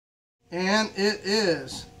man, it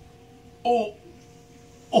is. Oh,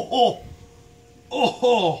 oh,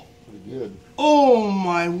 oh, pretty good. Oh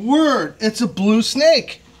my word! It's a blue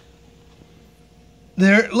snake.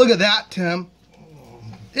 There, look at that, Tim.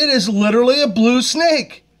 It is literally a blue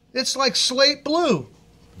snake. It's like slate blue.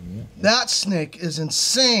 Yeah. That snake is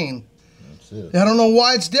insane. That's it. I don't know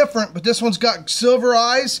why it's different, but this one's got silver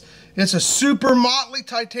eyes. It's a super motley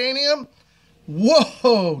titanium.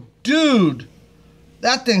 Whoa, dude.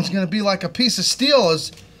 That thing's going to be like a piece of steel.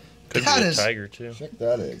 Could be a tiger, too. Check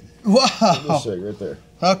that egg. Wow. This egg right there.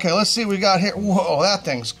 Okay, let's see what we got here. Whoa, that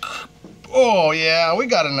thing's... Oh, yeah, we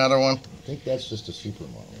got another one. I think that's just a super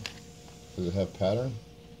model. Does it have pattern?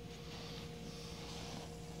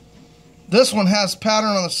 This one has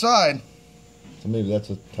pattern on the side. So maybe that's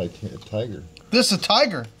a tiger. This is a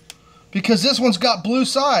tiger. Because this one's got blue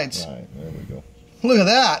sides. Right, there we go. Look at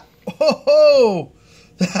that. Oh,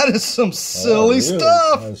 that is some silly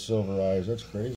stuff. It has silver eyes. That's crazy.